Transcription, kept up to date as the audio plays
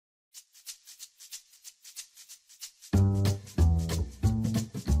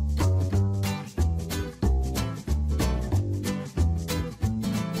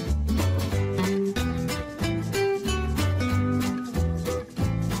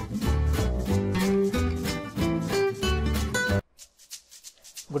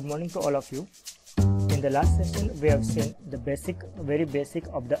Good morning to all of you. In the last session, we have seen the very basic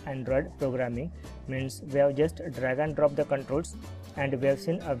of the Android programming. Means we have just drag and drop the controls, and we have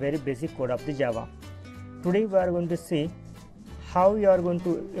seen a very basic code of the Java. Today we are going to see how you are going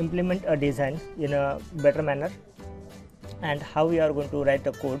to implement a design in a better manner, and how you are going to write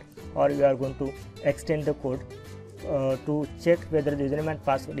a code, or you are going to extend the code to check whether the username and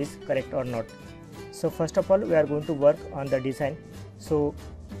password is correct or not. So first of all, we are going to work on the design. So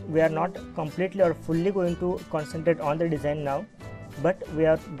we are not completely or fully going to concentrate on the design now, but we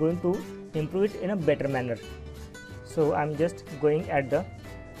are going to improve it in a better manner. So I'm just going at the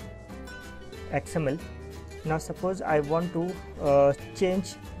XML. Now suppose I want to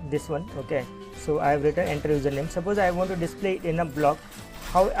change this one. Okay, so I have written enter username. Suppose I want to display it in a block.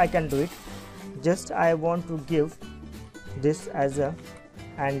 How I can do it? Just I want to give this as a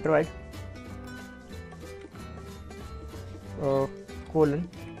Android colon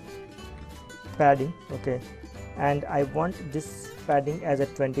padding. Okay, and I want this padding as a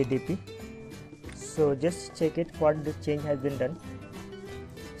 20 dp. So just check it what the change has been done.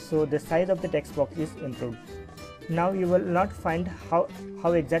 So the size of the text box is improved. Now you will not find how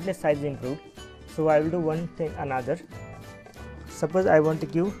exactly size is improved. So I will do one thing another. Suppose I want to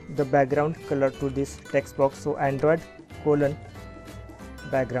give the background color to this text box. So Android colon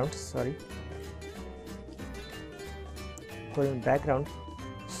background, colon background.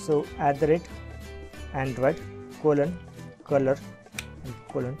 So @ Android colon color and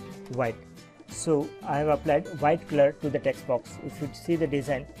colon white. So I have applied white color to the text box. If you see the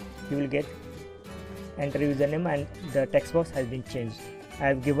design, you will get enter username and the text box has been changed. I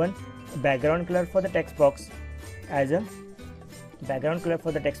have given background color for the text box as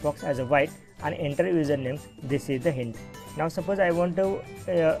a white, and enter username. This is the hint. Now suppose I want to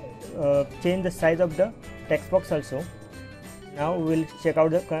change the size of the text box also. Now we will check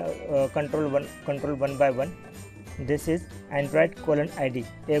out the control one by one. This is Android colon ID.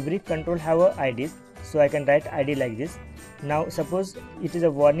 Every control have a IDs, so I can write ID like this. Now suppose it is a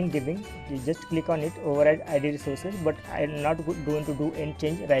warning giving, you just click on it, override ID resources, but I am not going to do any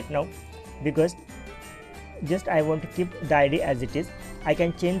change right now, because just I want to keep the ID as it is. I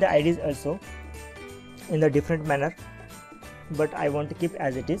can change the IDs also in a different manner, but I want to keep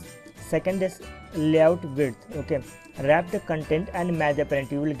as it is. Second is layout width. Okay, wrap the content and match the parent.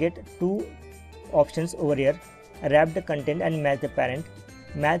 You will get two options over here: wrap the content and match the parent.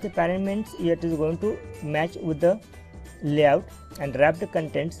 Match the parent means it is going to match with the layout, and wrap the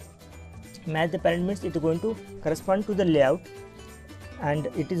contents, match the parent means it is going to correspond to the layout, and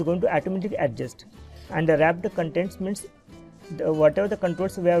it is going to automatically adjust. And wrap the contents means whatever the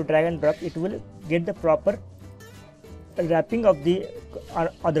controls we have drag and drop, it will get the proper wrapping of the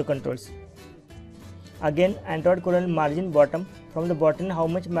other controls. Again, Android colon margin bottom. From the bottom, how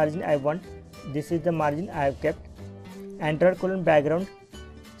much margin I want, this is the margin I have kept. Android colon background.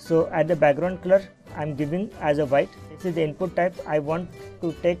 So at the background color I am giving as a white. This is the input type. I want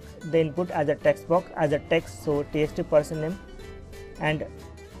to take the input as a text box, as a text, so txt person name, and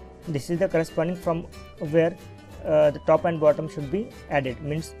this is the corresponding from where the top and bottom should be added,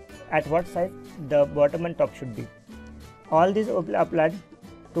 means at what size the bottom and top should be. All these will be applied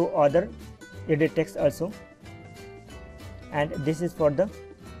to other edit text also, and this is for the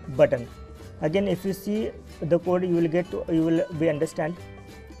button. Again, if you see the code, you will be understand.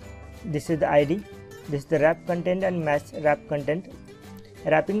 This is the ID, this is the wrap content and match wrap content.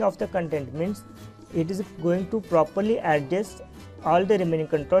 Wrapping of the content means it is going to properly adjust all the remaining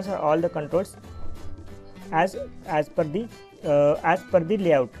controls, or all the controls as per the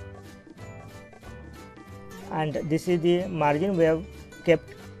layout. And this is the margin we have kept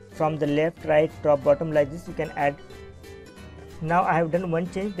from the left, right, top, bottom, like this you can add. Now I have done one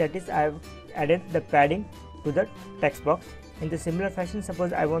change, that is I have added the padding to the text box. In the similar fashion,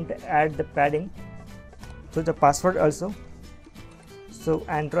 suppose I want to add the padding to the password also. So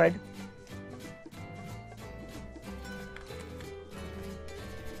Android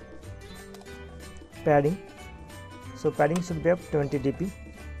padding, so padding should be of 20 dp.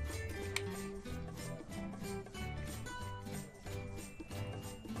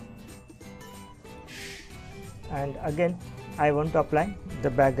 And again I want to apply the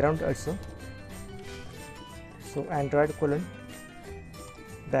background also. So Android colon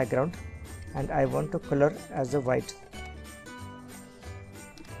background, and I want to color as a white.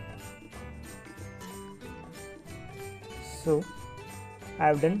 So I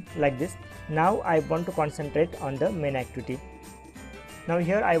have done like this. Now I want to concentrate on the main activity. Now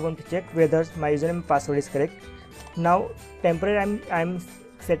here I want to check whether my username and password is correct. Now temporarily I am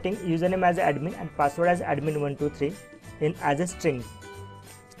setting username as admin and password as admin123 in as a string.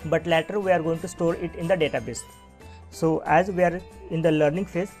 but later we are going to store it in the database. So as we are in the learning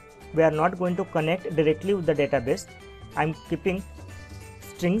phase, we are not going to connect directly with the database. I'm keeping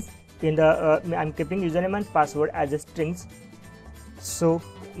strings in the I'm keeping username and password as a strings. So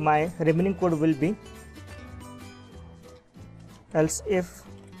my remaining code will be else if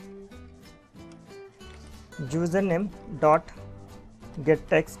username dot get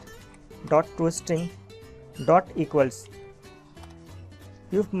text dot toString dot equals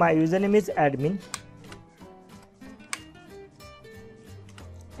if my username is admin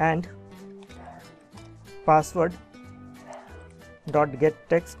and password dot get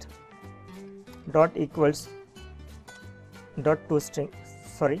text dot equals dot toString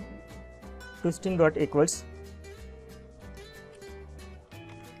dot equals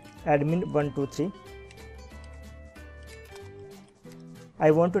admin123. I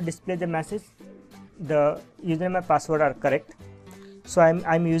want to display the message the username and password are correct, so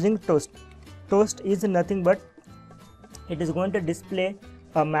I'm using toast. Toast is nothing but it is going to display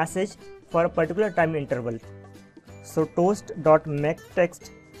a message for a particular time interval. So toast dot make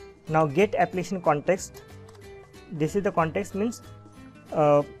text. Now get application context. This is the context means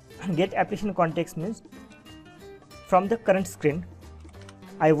get application context means from the current screen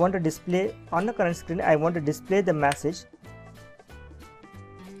I want to display on the current screen I want to display the message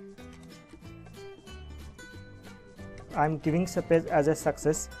I'm giving space as a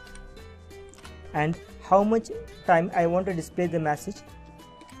success, and how much time I want to display the message.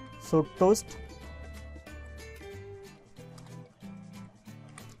 So toast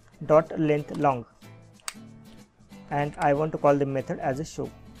dot length long, and I want to call the method as a show.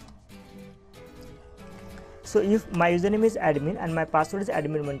 So if my username is admin and my password is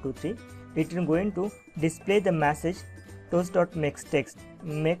admin123, it is going to display the message toast.make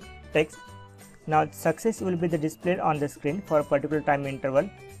text. Now success will be the displayed on the screen for a particular time interval.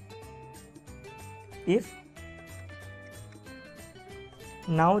 If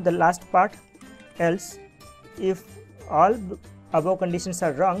now the last part, else if all above conditions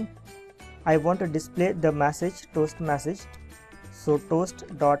are wrong, I want to display the message toast message. So toast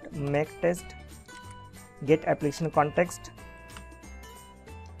dot make text get application context.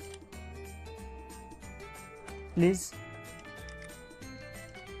 Please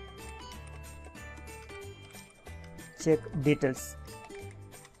check details.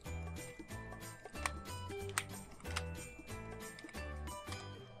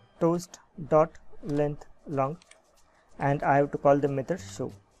 Toast dot length long, and I have to call the method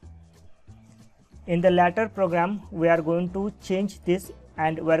show. In the latter program, we are going to change this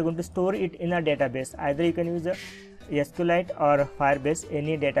and we are going to store it in a database. Either you can use a SQLite or Firebase,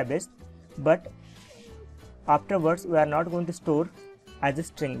 any database, but afterwards we are not going to store as a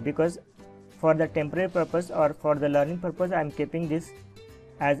string, because for the temporary purpose or for the learning purpose I am keeping this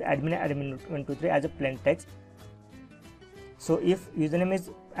as admin123 as a plain text. So if username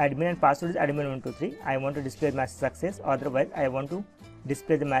is admin and password is admin123, I want to display message success, otherwise I want to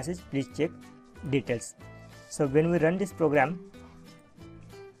display the message please check details. So when we run this program,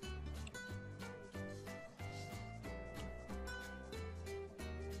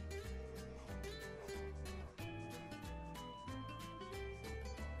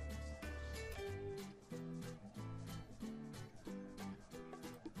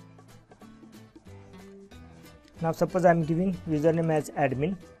 now suppose I am giving username as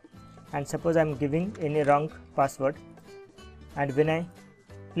admin and suppose I am giving any wrong password, and when I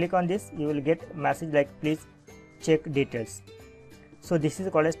click on this you will get a message like please check details. So this is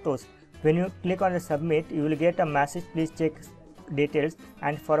called as toast. When you click on the submit, you will get a message please check details,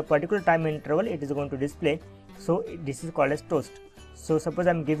 and for a particular time interval it is going to display. So this is called as toast. So suppose I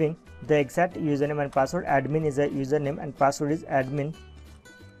am giving the exact username and password. Admin is a username and password is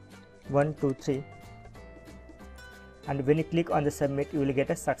admin123, and when you click on the submit you will get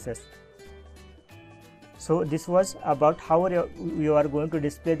a success. So this was about how you are going to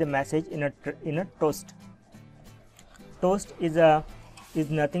display the message in a toast. Toast is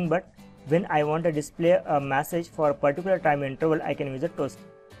nothing but when I want to display a message for a particular time interval, I can use a toast.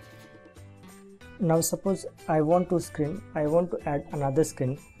 Now suppose I want to add another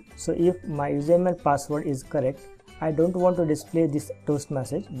screen. So if my username and password is correct, I don't want to display this toast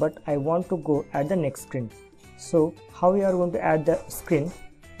message, but I want to go at the next screen. So how we are going to add the screen?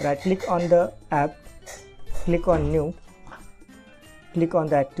 Right click on the app, click on new, click on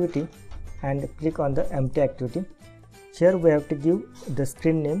the activity and click on the empty activity. Here we have to give the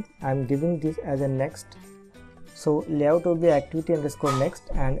screen name. I am giving this as a next. So layout will be activity underscore next,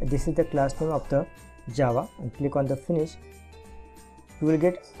 and this is the class name of the Java, and click on the finish. You will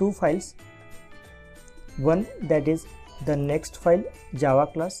get two files, one that is the next file Java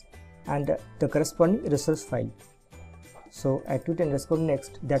class and the corresponding resource file. So activity underscore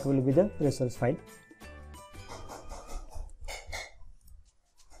next, that will be the resource file.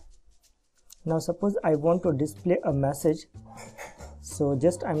 Now suppose I want to display a message, so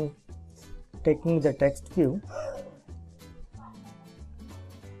just I'm taking the text view,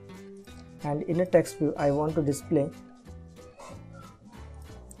 and in a text view I want to display,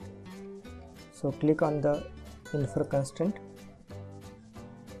 so click on the infer constraint.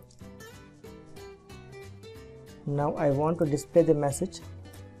 Now I want to display the message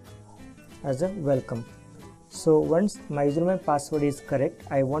as a welcome. So once my username and password is correct,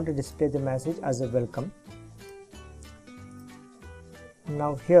 I want to display the message as a welcome.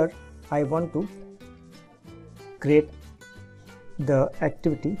 Now here I want to create the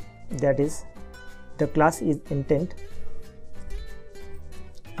activity, that is the class is intent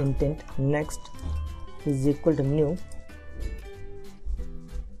next is equal to new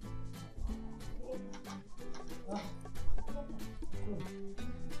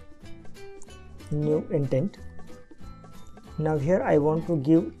intent. Now here I want to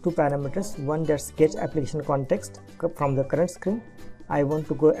give two parameters, one that's get application context from the current screen. I want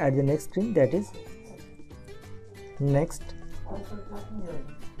to go at the next screen, that is next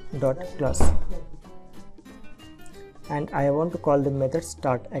dot class, and I want to call the method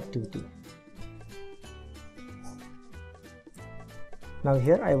start activity. Now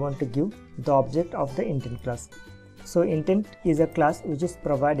here I want to give the object of the intent class. So intent is a class which is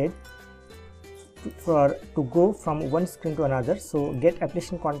provided to go from one screen to another. So get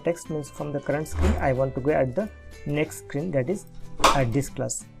application context means from the current screen I want to go at the next screen, that is at this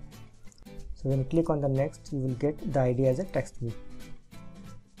class. So when you click on the next, you will get the ID as a text view.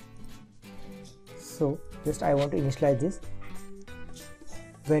 So just I want to initialize this.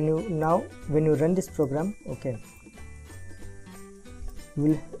 When you run this program, okay,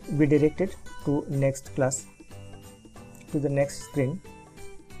 will be directed to next class, to the next screen.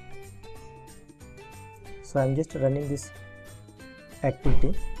 So I'm just running this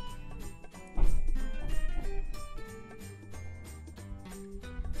activity.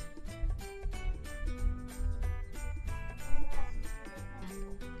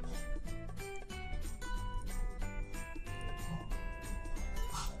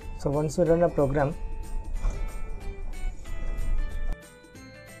 So once you run a program,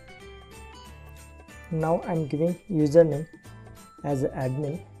 now I'm giving username as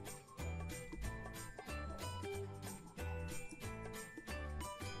admin,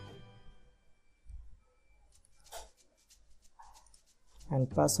 and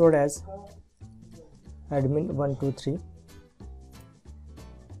password as admin123.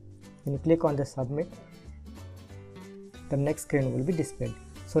 When you click on the submit, the next screen will be displayed.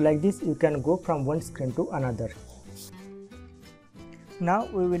 So like this you can go from one screen to another. Now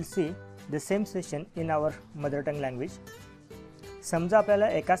we will see the same session in our mother tongue language. समजा आपल्याला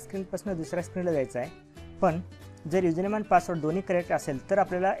एका स्क्रीनपासून दुसऱ्या स्क्रीनला जायचं आहे, पण जर username आणि password दोन्ही करेक्ट असेल तर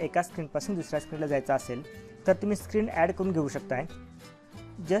आपल्याला एका स्क्रीनपासून दुसऱ्या स्क्रीनला जायचं असेल तर तुम्ही स्क्रीन ॲड करून घेऊ शकताय.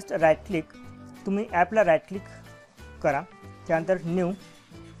 जस्ट राईट क्लिक, तुम्ही ॲपला राईट क्लिक करा, त्यानंतर न्यू,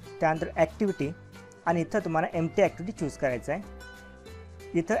 त्यानंतर ॲक्टिव्हिटी, आणि इथं तुम्हाला एम्प्टी ॲक्टिव्हिटी चूज करायचं आहे.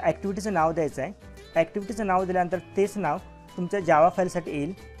 इथं ॲक्टिव्हिटीचं नाव द्यायचं आहे. ॲक्टिव्हिटीचं नाव दिल्यानंतर तेच नाव तुमच्या जावा फाईलसाठी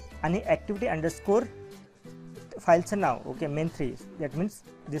येईल आणि activity underscore फाईलचं now, okay, main3, that means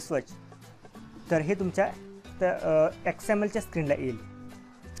this वच, तर हे तुमच्या XMLच्या स्क्रीनला येईल.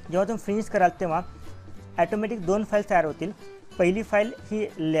 जेव्हा तुम्ही फिनिश कराल तेव्हा ॲटोमॅटिक दोन फाईल तयार होतील. पहिली फाईल ही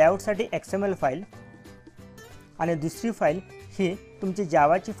लेआउटसाठी XML फाईल आणि दुसरी फाईल ही तुमची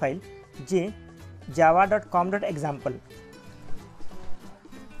जावाची फाईल जी java.com.example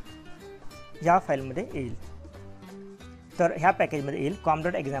या फाईलमध्ये येईल. तर ह्या पॅकेजमध्ये येईल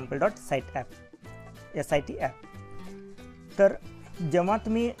com.example.site app. तर जेव्हा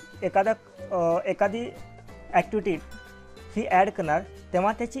तुम्ही एखादी ॲक्टिव्हिटी ही ॲड करणार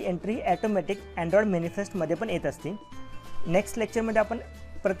तेव्हा त्याची एंट्री ॲटोमॅटिक अँड्रॉइड मॅनिफेस्टमध्ये पण येत असते. नेक्स्ट लेक्चरमध्ये आपण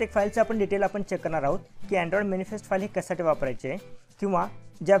प्रत्येक फाईलचं आपण डिटेल आपण चेक करणार आहोत की अँड्रॉइड मॅनिफेस्ट फाईल हे कशासाठी वापरायचे, किंवा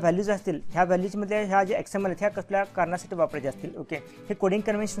ज्या व्हॅल्यूज असतील ह्या व्हॅल्यूजमध्ये ह्या जे XML आहेत ह्या कसल्या कारणासाठी वापरायचे असतील. ओके, हे कोडिंग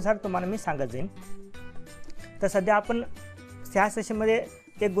कन्व्हेन्शननुसार तुम्हाला मी सांगत जाईन. तर सध्या आपण ह्या सेशनमध्ये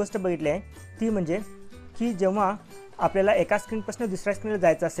एक गोष्ट बघितली आहे, ती म्हणजे की जेव्हा आपल्याला एका स्क्रीनपासून दुसऱ्या स्क्रीनला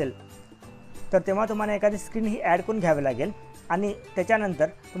जायचं असेल तर तेव्हा तुम्हाला एखादी स्क्रीन ही ॲड करून घ्यावी लागेल आणि त्याच्यानंतर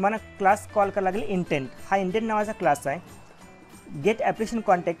तुम्हाला क्लास कॉल करावा लागेल इंटेंट. हा इंटेंट नावाचा क्लास आहे. गेट ॲप्लिकेशन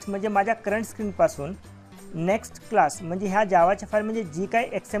कॉन्टेक्स्ट म्हणजे माझ्या करंट स्क्रीनपासून नेक्स्ट क्लास म्हणजे ह्या जावाच्या फाईल म्हणजे जी काही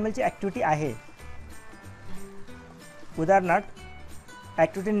XMLची ॲक्टिव्हिटी आहे, उदाहरणार्थ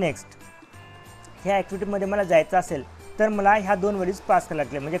ॲक्टिव्हिटी नेक्स्ट, ह्या ॲक्टिव्हिटीमध्ये मला जायचं असेल तर मला ह्या दोन व्हॅल्यूज पास करायला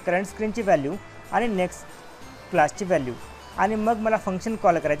लागले, म्हणजे करंट स्क्रीनची व्हॅल्यू आणि नेक्स्ट क्लासची व्हॅल्यू. आणि मग मला फंक्शन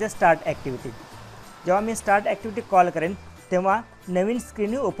कॉल करायचे स्टार्ट ॲक्टिव्हिटी. जेव्हा मी स्टार्ट ॲक्टिव्हिटी कॉल करेन तेव्हा नवीन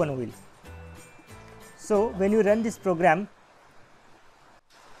स्क्रीन ओपन होईल. So when you run this programme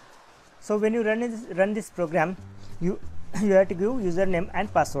you have to give user name and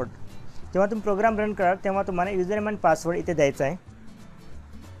password. जेव्हा तुम्ही प्रोग्राम रन कराल तेव्हा तुम्हाला युजर नेम अँड पासवर्ड इथे द्यायचा आहे.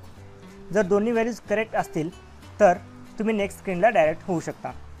 जर दोन्ही व्हॅल्यूज करेक्ट असतील तर तुम्ही नेक्स्ट स्क्रीनला डायरेक्ट होऊ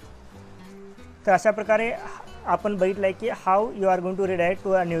शकता. तर अशा प्रकारे आपण बघितलं आहे की how you are going to redirect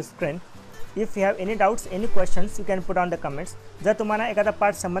to a new screen. If you have any doubts, any questions, you can put on the comments. जर तुम्हाला एखादा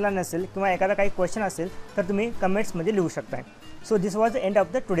पार्ट समजला नसेल किंवा एखादा काही क्वेश्चन असेल तर तुम्ही कमेंट्समध्ये लिहू शकता. So this was the end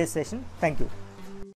of the today's session. Thank you.